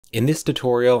In this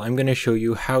tutorial, I'm going to show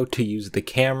you how to use the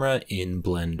camera in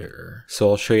Blender. So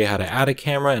I'll show you how to add a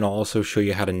camera, and I'll also show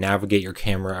you how to navigate your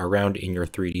camera around in your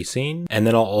 3D scene. And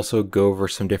then I'll also go over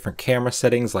some different camera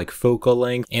settings like focal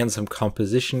length and some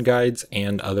composition guides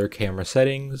and other camera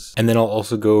settings. And then I'll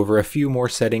also go over a few more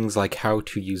settings like how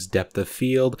to use depth of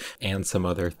field and some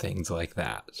other things like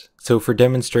that. So for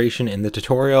demonstration in the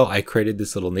tutorial, I created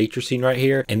this little nature scene right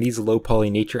here, and these low poly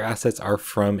nature assets are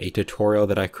from a tutorial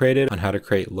that I created on how to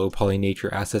create low poly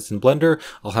nature assets in Blender.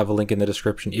 I'll have a link in the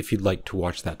description if you'd like to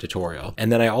watch that tutorial.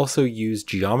 And then I also use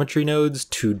geometry nodes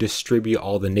to distribute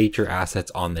all the nature assets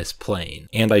on this plane.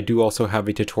 And I do also have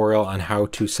a tutorial on how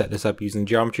to set this up using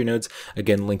geometry nodes.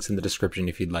 Again, links in the description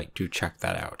if you'd like to check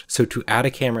that out. So to add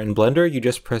a camera in Blender, you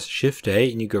just press Shift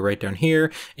A and you go right down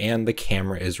here, and the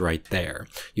camera is right there.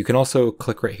 You can also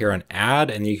click right here on add,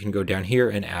 and you can go down here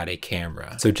and add a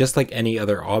camera. So just like any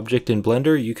other object in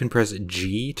Blender, you can press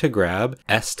G to grab,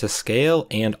 S to scale,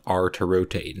 and R to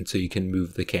rotate, and so you can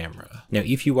move the camera. Now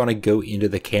if you want to go into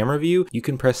the camera view, you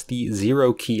can press the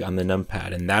 0 key on the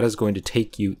numpad, and that is going to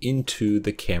take you into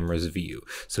the camera's view.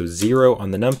 So 0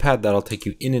 on the numpad, that'll take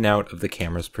you in and out of the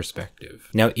camera's perspective.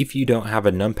 Now if you don't have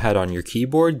a numpad on your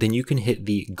keyboard, then you can hit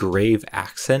the grave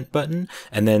accent button,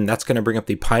 and then that's going to bring up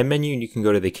the pie menu, and you can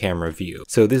go to the camera view.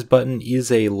 So this button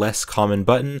is a less common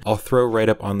button. I'll throw right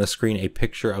up on the screen a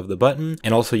picture of the button,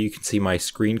 and also you can see my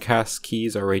screencast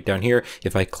keys are right down here.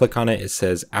 If I click on it, it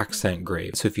says accent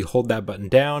grave. So if you hold that button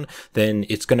down, then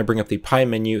it's going to bring up the pie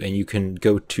menu, and you can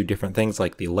go to different things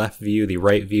like the left view, the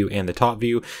right view, and the top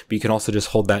view, but you can also just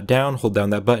hold that down, hold down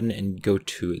that button, and go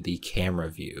to the camera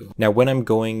view. Now when I'm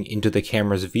going into the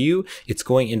camera's view, it's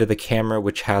going into the camera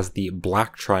which has the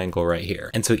black triangle right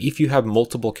here. And so if you have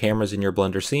multiple cameras in your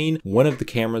Blender scene, one of the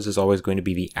cameras is always going to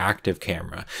be the active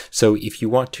camera. So if you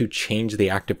want to change the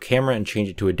active camera and change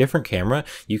it to a different camera,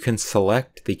 you can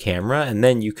select the camera, and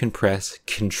then you can press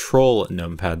Control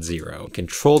numpad 0.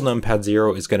 Control numpad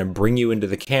 0 is going to bring you into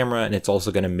the camera, and it's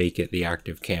also going to make it the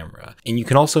active camera. And you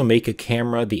can also make a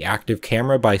camera the active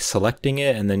camera by selecting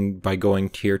it, and then by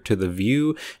going here to the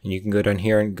view, and you can go down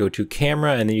here and go to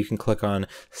camera, and then you can click on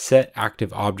Set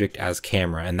Active Object as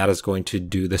Camera, and that is going to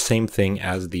do the same thing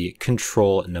as the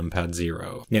Control numpad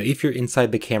 0. Now if you're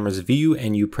inside the camera's view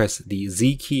and you press the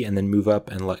Z key and then move up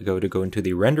and let go to go into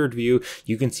the rendered view,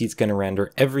 you can see it's going to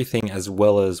render everything as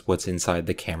well as what's inside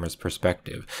the camera's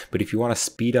perspective. But if you want to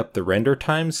speed up the render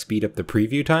times, speed up the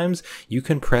preview times, you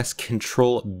can press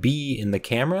Control B in the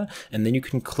camera, and then you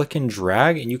can click and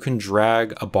drag, and you can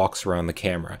drag a box around the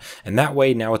camera. And that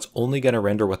way now it's only going to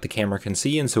render what the camera can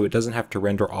see, and so it doesn't have to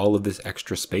render all of this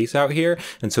extra space out here,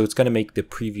 and so it's going to make the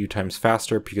preview times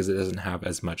faster because it doesn't have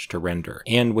as much to render.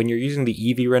 And when you're using the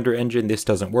Eevee render engine, this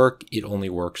doesn't work. It only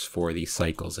works for the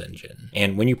Cycles engine.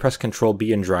 And when you press Control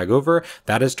B and drag over,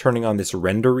 that is turning on this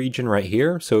render region right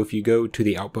here. So if you go to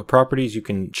the output properties, you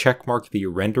can check mark the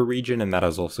render region, and that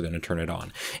is also going to turn it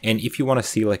on. And if you want to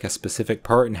see like a specific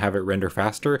part and have it render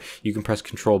faster, you can press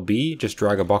Control B, just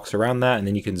drag a box around that, and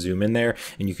then you can zoom in there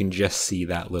and you can just see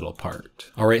that little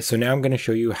part. All right, so now I'm going to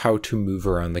show you how to move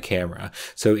around the camera.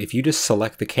 So if you just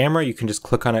select the camera, you can just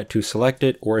click on it to select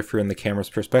it, or if you're in the camera's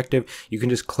perspective, you can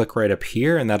just click right up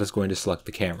here, and that is going to select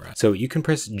the camera. So you can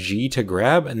press G to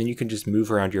grab, and then you can just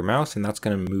move around your mouse, and that's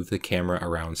going to move the camera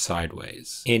around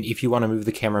sideways. And if you want to move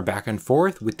the camera back and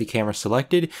forth with the camera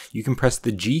selected, you can press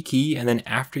the G key, and then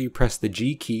after you press the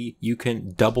G key, you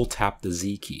can double tap the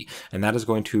Z key, and that is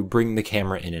going to bring the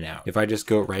camera in and out. If I just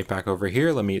go right back over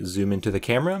here, let me zoom into the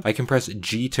camera, I can press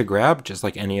G to grab just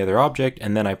like any other object,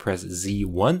 and then I press Z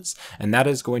once, and that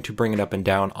is going to bring it up and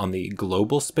down on the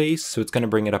global space, so it's going to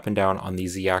bring it up and down on the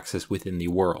Z axis within the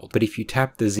world. But if you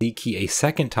tap the Z key a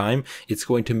second time, it's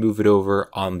going to move it over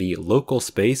on the local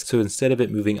space, so instead of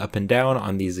it moving up and down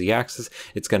on the Z axis,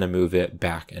 it's going to move it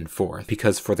back and forth,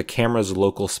 because for the camera's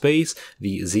local space,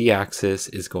 the Z axis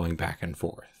is going back and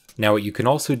forth. Now what you can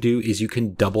also do is you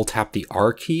can double tap the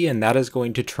R key, and that is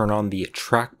going to turn on the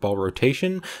trackball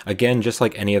rotation. Again, just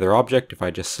like any other object, if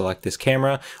I just select this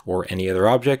camera or any other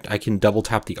object, I can double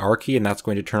tap the R key, and that's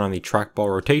going to turn on the trackball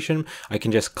rotation. I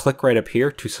can just click right up here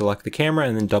to select the camera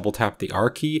and then double tap the R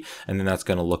key, and then that's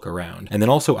going to look around. And then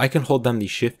also I can hold down the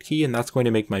Shift key, and that's going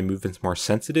to make my movements more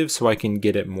sensitive so I can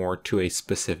get it more to a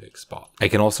specific spot. I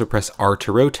can also press R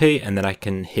to rotate, and then I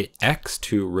can hit X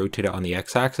to rotate it on the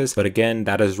X axis, but again,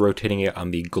 that is rotating rotating it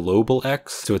on the global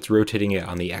X, so it's rotating it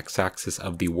on the X-axis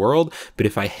of the world. But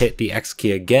if I hit the X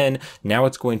key again, now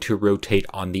it's going to rotate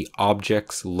on the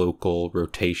object's local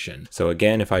rotation. So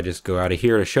again, if I just go out of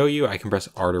here to show you, I can press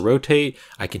R to rotate,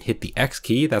 I can hit the X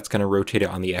key, that's going to rotate it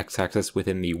on the X-axis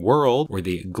within the world or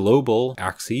the global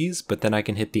axes, but then I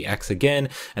can hit the X again,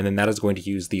 and then that is going to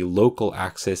use the local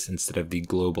axis instead of the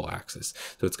global axis.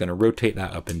 So it's going to rotate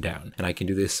that up and down. And I can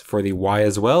do this for the Y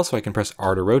as well, so I can press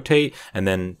R to rotate and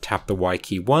then tap the Y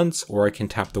key once, or I can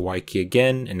tap the Y key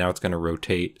again, and now it's going to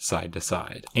rotate side to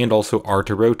side. And also R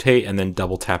to rotate and then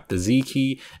double tap the Z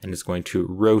key, and it's going to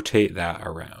rotate that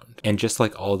around. And just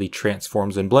like all the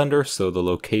transforms in Blender, so the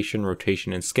location,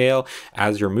 rotation, and scale,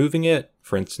 as you're moving it,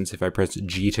 for instance, if I press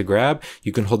G to grab,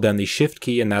 you can hold down the Shift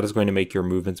key and that is going to make your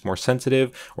movements more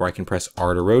sensitive, or I can press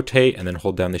R to rotate and then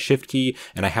hold down the Shift key,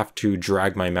 and I have to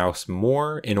drag my mouse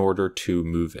more in order to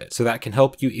move it. So that can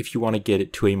help you if you want to get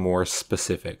it to a more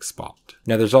specific spot.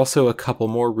 Now there's also a couple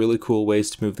more really cool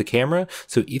ways to move the camera.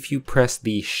 So if you press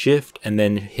the Shift and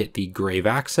then hit the grave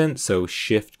accent, so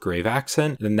Shift grave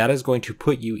accent, then that is going to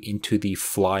put you into the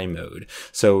fly mode.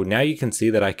 So now you can see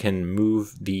that I can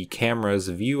move the camera's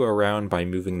view around by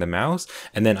moving the mouse,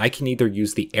 and then I can either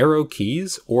use the arrow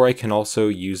keys or I can also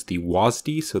use the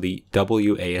WASD, so the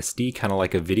WASD, kind of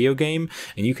like a video game,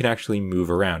 and you can actually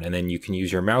move around, and then you can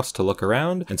use your mouse to look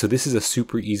around. And so this is a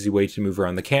super easy way to move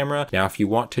around the camera. Now if you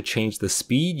want to change the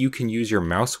speed, you can use your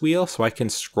mouse wheel, so I can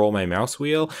scroll my mouse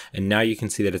wheel and now you can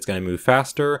see that it's going to move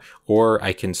faster, or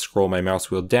I can scroll my mouse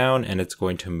wheel down and it's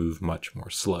going to move much more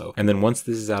slow. And then once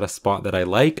this is at a spot that I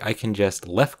like, I can just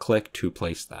left click to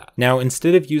place that. Now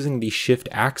instead of using the Shift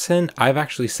accent, I've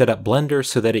actually set up Blender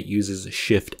so that it uses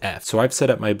Shift F. So I've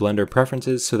set up my Blender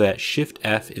preferences so that Shift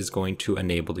F is going to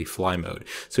enable the fly mode.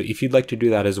 So if you'd like to do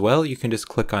that as well, you can just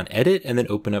click on Edit and then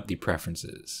open up the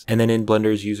preferences. And then in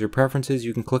Blender's user preferences,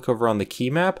 you can click over on the key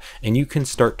map and you can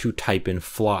start to type in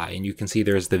fly, and you can see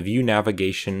there's the view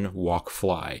navigation walk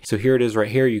fly. So here it is right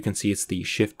here. You can see it's the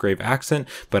Shift grave accent,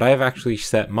 but I've actually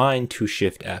set mine to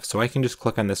Shift F. So I can just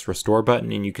click on this restore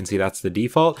button and you can see that's the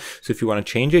default. So if you want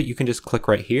to change it, you can just click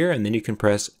right here and then you can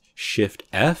press Shift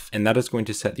F, and that is going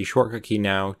to set the shortcut key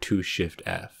now to Shift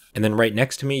F. And then right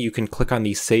next to me, you can click on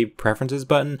the Save Preferences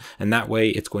button, and that way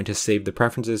it's going to save the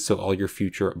preferences so all your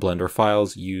future Blender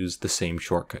files use the same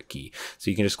shortcut key. So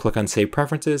you can just click on Save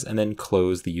Preferences and then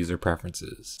close the user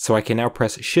preferences. So I can now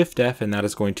press Shift F, and that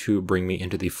is going to bring me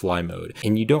into the fly mode.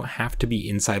 And you don't have to be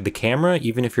inside the camera.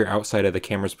 Even if you're outside of the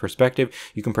camera's perspective,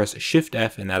 you can press Shift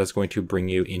F, and that is going to bring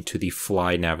you into the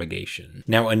fly navigation.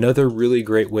 Now another really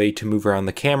great way to move around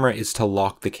the camera is to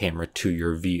lock the camera to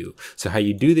your view. So how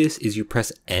you do this is you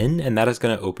press N, and that is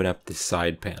going to open up the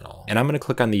side panel. And I'm going to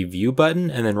click on the view button,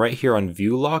 and then right here on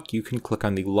view lock, you can click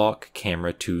on the lock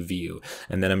camera to view.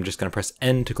 And then I'm just going to press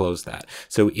N to close that.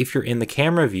 So if you're in the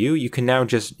camera view, you can now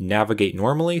just navigate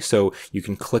normally. So you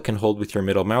can click and hold with your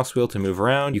middle mouse wheel to move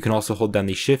around. You can also hold down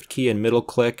the Shift key and middle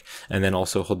click, and then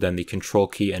also hold down the Control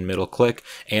key and middle click.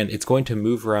 And it's going to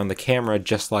move around the camera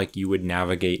just like you would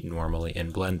navigate normally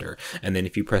in Blender. And then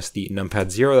if you press the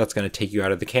numpad 0, that's going to take you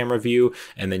out of the camera view,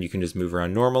 and then you can just move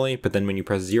around normally. But then when you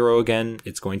press 0 again,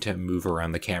 it's going to move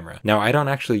around the camera. Now I don't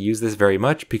actually use this very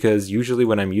much because usually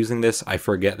when I'm using this, I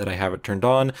forget that I have it turned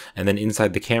on, and then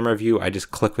inside the camera view, I just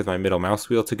click with my middle mouse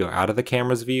wheel to go out of the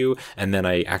camera's view, and then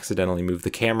I accidentally move the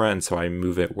camera, and so I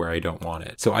move it where I don't want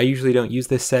it. So I usually don't use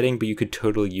this setting, but you could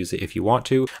totally use it if you want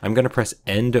to. I'm going to press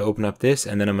N to open up this,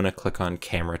 and then I'm going to click on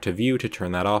camera to view to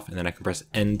turn that off, and then I can press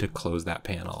N to close that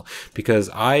panel because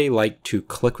I like to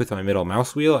click with my middle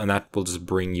mouse wheel, and that will just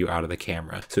bring you out of the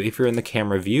camera. So if you're in the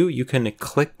camera view, you can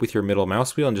click with your middle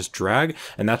mouse wheel and just drag,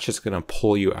 and that's just going to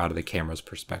pull you out of the camera's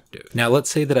perspective. Now let's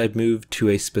say that I've moved to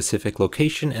a specific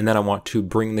location and then I want to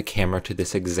bring the camera to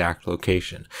this exact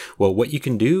location. Well, what you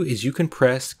can do is you can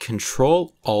press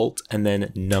Control Alt and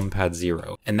then numpad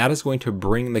 0, and that is going to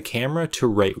bring the camera to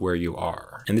right where you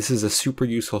are. And this is a super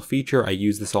useful feature. I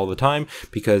use this all the time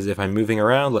because if I'm moving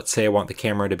around, let's say I want the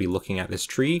camera to be looking at this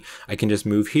tree, I can just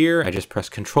move here. I just press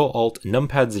Control Alt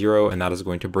numpad 0, and that is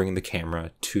going to bring the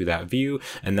camera to that view,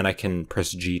 and then I can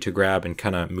press G to grab and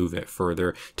kind of move it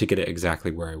further to get it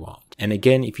exactly where I want. And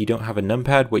again, if you don't have a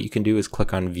numpad, what you can do is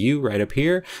click on View right up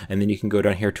here, and then you can go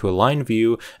down here to Align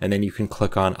View, and then you can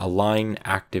click on Align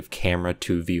Active Camera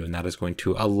to View, and that is going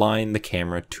to align the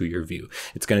camera to your view.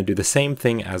 It's going to do the same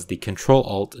thing as the Control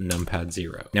Alt numpad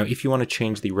 0. Now, if you want to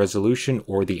change the resolution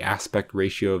or the aspect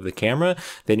ratio of the camera,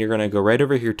 then you're going to go right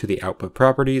over here to the Output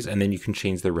Properties, and then you can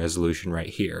change the resolution right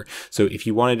here. So if if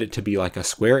you wanted it to be like a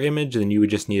square image, then you would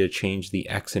just need to change the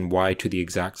X and Y to the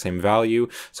exact same value.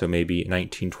 So maybe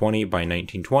 1920 by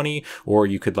 1920, or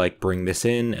you could like bring this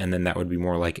in and then that would be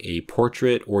more like a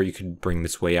portrait, or you could bring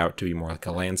this way out to be more like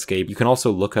a landscape. You can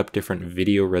also look up different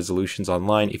video resolutions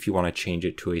online if you want to change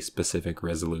it to a specific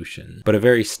resolution. But a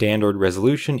very standard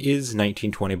resolution is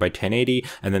 1920 by 1080,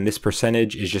 and then this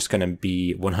percentage is just going to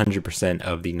be 100%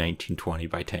 of the 1920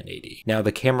 by 1080. Now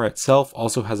the camera itself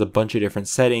also has a bunch of different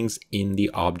settings in the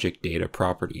object data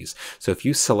properties. So if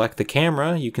you select the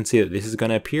camera, you can see that this is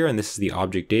going to appear, and this is the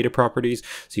object data properties.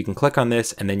 So you can click on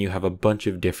this and then you have a bunch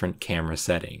of different camera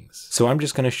settings. So I'm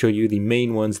just going to show you the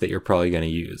main ones that you're probably going to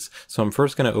use. So I'm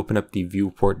first going to open up the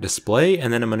viewport display,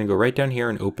 and then I'm going to go right down here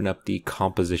and open up the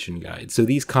composition guide. So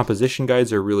these composition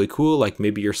guides are really cool. Like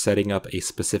maybe you're setting up a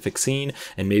specific scene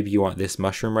and maybe you want this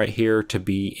mushroom right here to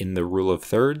be in the rule of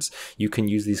thirds. You can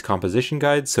use these composition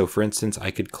guides. So for instance,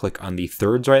 I could click on the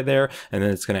thirds right there, and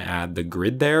then it's going to add the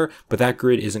grid there, but that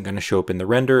grid isn't going to show up in the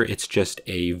render. It's just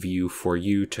a view for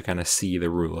you to kind of see the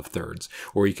rule of thirds.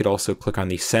 Or you could also click on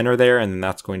the center there, and then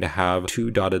that's going to have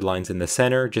two dotted lines in the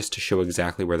center just to show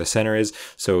exactly where the center is.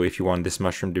 So if you wanted this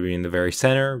mushroom to be in the very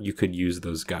center, you could use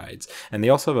those guides. And they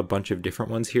also have a bunch of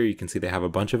different ones here. You can see they have a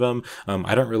bunch of them.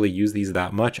 I don't really use these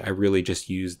that much. I really just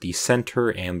use the center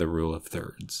and the rule of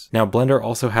thirds. Now Blender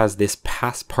also has this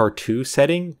Passepartout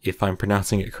setting, if I'm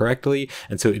pronouncing it correctly.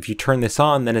 And so if you turn this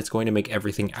on, then it's going to make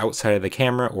everything outside of the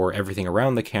camera or everything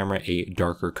around the camera a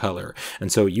darker color.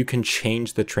 And so you can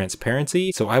change the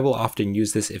transparency. So I will often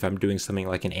use this if I'm doing something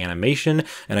like an animation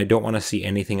and I don't want to see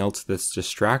anything else that's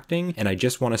distracting, and I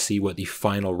just want to see what the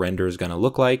final render is going to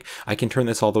look like. I can turn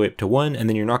this all the way up to 1, and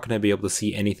then you're not going to be able to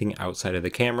see anything outside of the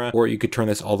camera. Or you could turn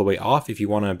this all the way off if you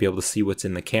want to be able to see what's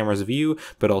in the camera's view,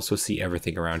 but also see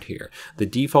everything around here. The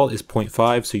default is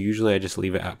 0.5, so usually I just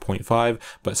leave it at 0.5,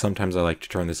 but sometimes I like to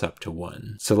turn this up to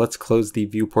 1. So let's close the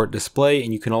viewport display,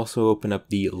 and you can also open up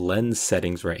the lens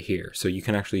settings right here. So you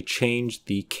can actually change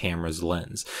the camera's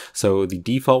lens. So the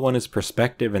default one is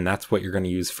perspective, and that's what you're going to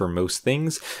use for most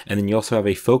things. And then you also have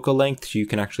a focal length, so you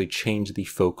can actually change the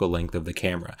focal length of the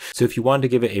camera. So if you wanted to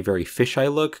give it a very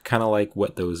fisheye look, kind of like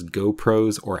what those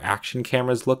GoPros or action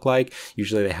cameras look like,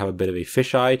 usually they have a bit of a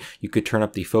fisheye, you could turn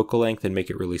up the focal length and make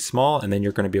it really small, and then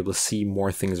you're going to be able to see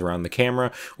more things around the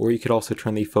camera. Or you could also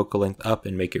turn the focal length up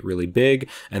and make it really big,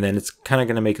 and then it's kind of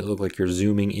going to make it look like you're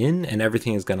zooming in, and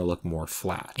everything is going to look more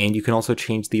flat. And you can also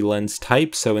change the lens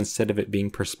type, so instead of it being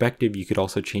perspective, you could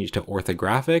also change to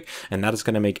orthographic, and that is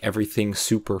going to make everything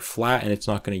super flat, and it's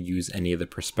not going to use any of the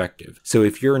perspective. So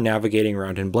if you're navigating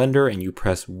around in Blender and you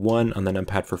press 1 on the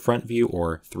numpad for front view,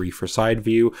 or 3 for side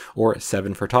view, or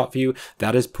 7 for top view,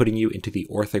 that is putting you into the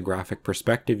orthographic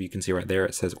perspective. You can see right there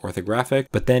it says orthographic,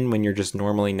 but then when you're just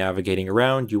normally navigating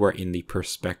around, you are in the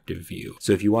perspective view.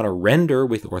 So if you want to render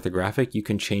with orthographic, you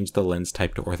can change the lens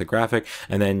type to orthographic,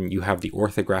 and then you have the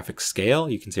orthographic scale.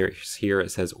 You can see right here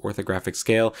it says orthographic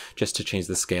scale, just to change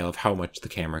the scale of how much the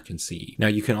camera can see. Now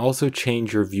you can also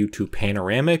change your view to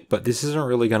panoramic, but this isn't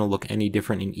really going to look any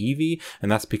different in Eevee,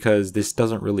 and that's because this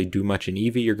doesn't really do much in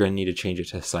Eevee. You're going to need to change it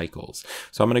to cycles.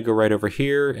 So I'm going to go right over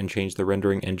here and change the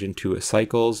rendering engine to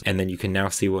cycles, and then you can now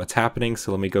see what's happening.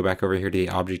 So let me go back over here to the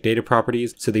object data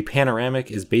properties. So the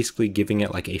panoramic is basically giving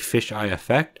it like a fisheye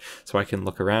effect. So I can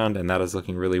look around and that is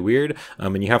looking really weird.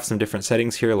 And you have some different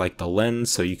settings here like the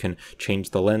lens. So you can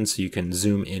change the lens so you can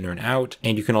zoom in or out.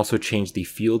 And you can also change the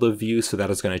field of view. So that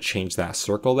is going to change that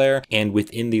circle there. And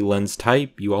within the lens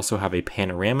type, you also have a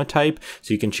panorama type.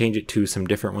 So you can change it to some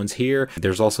different ones here.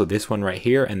 There's also this one right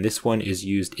here. And this one is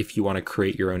used if you want to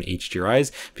create your own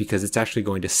HDRIs, because it's actually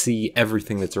going to see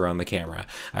everything that's around the camera.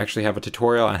 I actually have a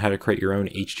tutorial on how to create your own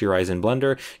HDRIs in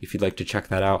Blender. If you'd like to check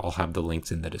that out, I'll have the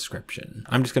links in the description.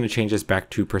 I'm just going to change this back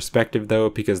to perspective though,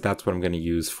 because that's what I'm going to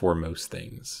use for most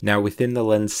things. Now within the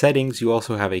lens settings, you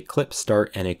also have a clip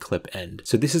start and a clip end.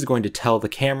 So this is going to tell the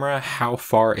camera how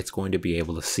far it's going to be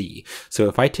able to see. So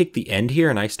if I take the end here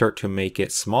and I start to make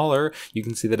it smaller, you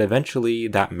can see that eventually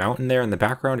that mountain there in the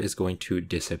background is going to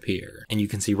disappear. And you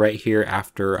can see right here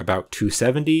after about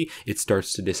 270, it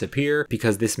starts to disappear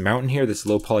because this mountain here, this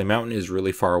low poly mountain, is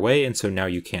really far away, and so now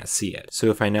you can't see it. So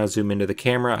if I now zoom into the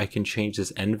camera, I can change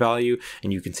this end value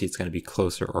and you can see it's going to be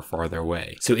closer or farther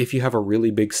away. So if you have a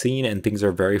really big scene and things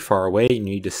are very far away and you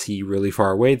need to see really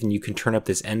far away, then you can turn up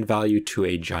this end value to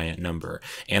a giant number.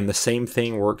 And the same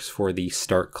thing works for the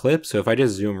start clip. So if I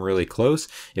just zoom really close,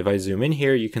 if I zoom in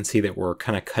here, you can see that we're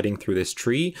kind of cutting through this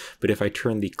tree, but if I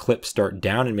turn the clip start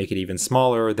down and make it even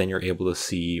smaller, then you're able to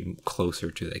see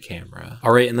closer to the camera.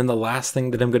 All right, and then the last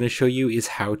thing that I'm going to show you is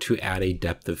how to add a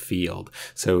depth of field.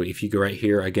 So if you go right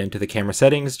here again to the camera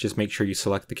settings, just make sure you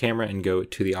select the camera and go go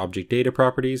to the object data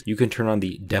properties, you can turn on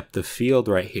the depth of field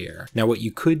right here. Now what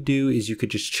you could do is you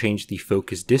could just change the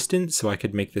focus distance. So I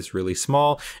could make this really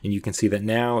small, and you can see that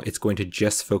now it's going to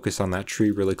just focus on that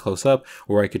tree really close up,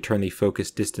 or I could turn the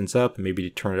focus distance up, maybe to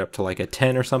turn it up to like a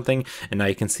 10 or something, and now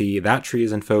you can see that tree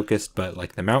isn't focused, but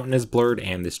like the mountain is blurred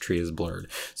and this tree is blurred.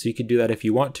 So you could do that if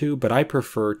you want to, but I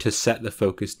prefer to set the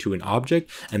focus to an object,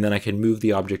 and then I can move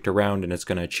the object around and it's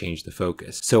going to change the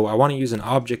focus. So I want to use an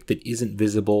object that isn't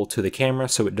visible to the camera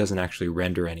so it doesn't actually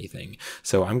render anything.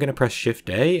 So I'm going to press Shift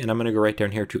A, and I'm going to go right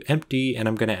down here to empty, and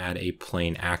I'm going to add a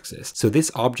plane axis. So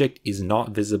this object is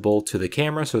not visible to the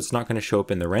camera, so it's not going to show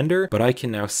up in the render, but I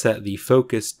can now set the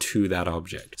focus to that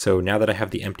object. So now that I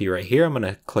have the empty right here, I'm going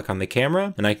to click on the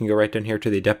camera, and I can go right down here to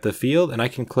the depth of field, and I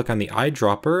can click on the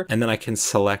eyedropper, and then I can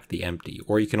select the empty,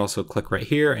 or you can also click right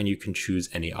here and you can choose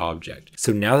any object.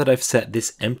 So now that I've set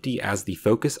this empty as the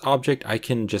focus object, I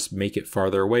can just make it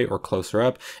farther away or closer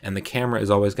up, and the camera is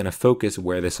always going to focus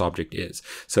where this object is.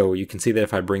 So you can see that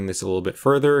if I bring this a little bit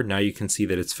further, now you can see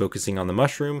that it's focusing on the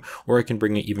mushroom, or I can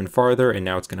bring it even farther and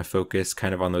now it's going to focus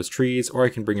kind of on those trees, or I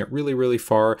can bring it really, really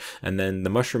far and then the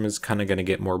mushroom is kind of going to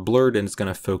get more blurred and it's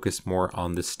going to focus more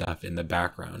on the stuff in the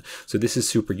background. So this is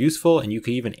super useful, and you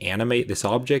can even animate this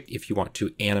object if you want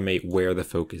to animate where the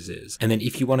focus is. And then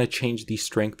if you want to change the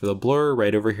strength of the blur,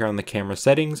 right over here on the camera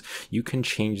settings, you can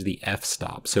change the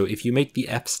f-stop. So if you make the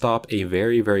f-stop a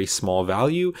very, very small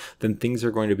value, then things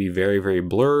are going to be very, very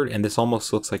blurred, and this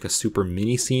almost looks like a super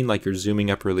mini scene, like you're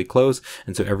zooming up really close,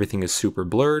 and so everything is super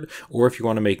blurred. Or if you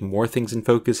want to make more things in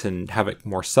focus and have it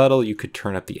more subtle, you could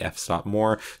turn up the f-stop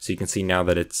more. So you can see now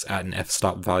that it's at an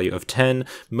f-stop value of 10,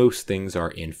 most things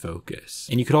are in focus.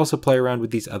 And you could also play around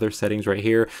with these other settings right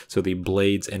here, so the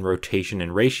blades and rotation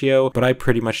and ratio, but I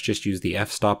pretty much just use the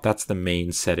f-stop. That's the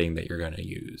main setting that you're going to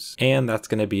use. And that's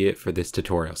going to be it for this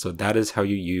tutorial. So that is how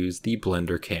you use the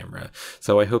Blender camera.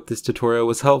 So I hope this tutorial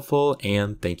was helpful,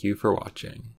 and thank you for watching.